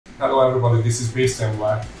Hello everybody, this is Bassline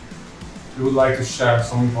Black. We would like to share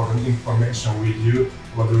some important information with you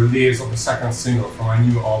about the release of the second single from my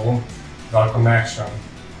new album, Dark Connection.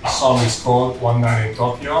 The song is called One Night in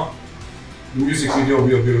Tokyo. The music video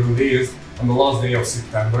will be released on the last day of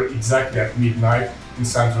September, exactly at midnight in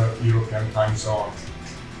Central European time zone.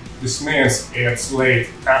 This means it's late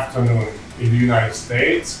afternoon in the United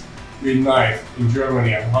States, midnight in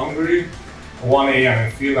Germany and Hungary, 1 a.m.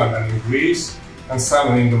 in Finland and in Greece, and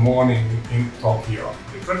 7 in the morning in Tokyo.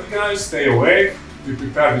 If you guys stay awake, we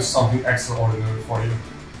prepared with something extraordinary for you.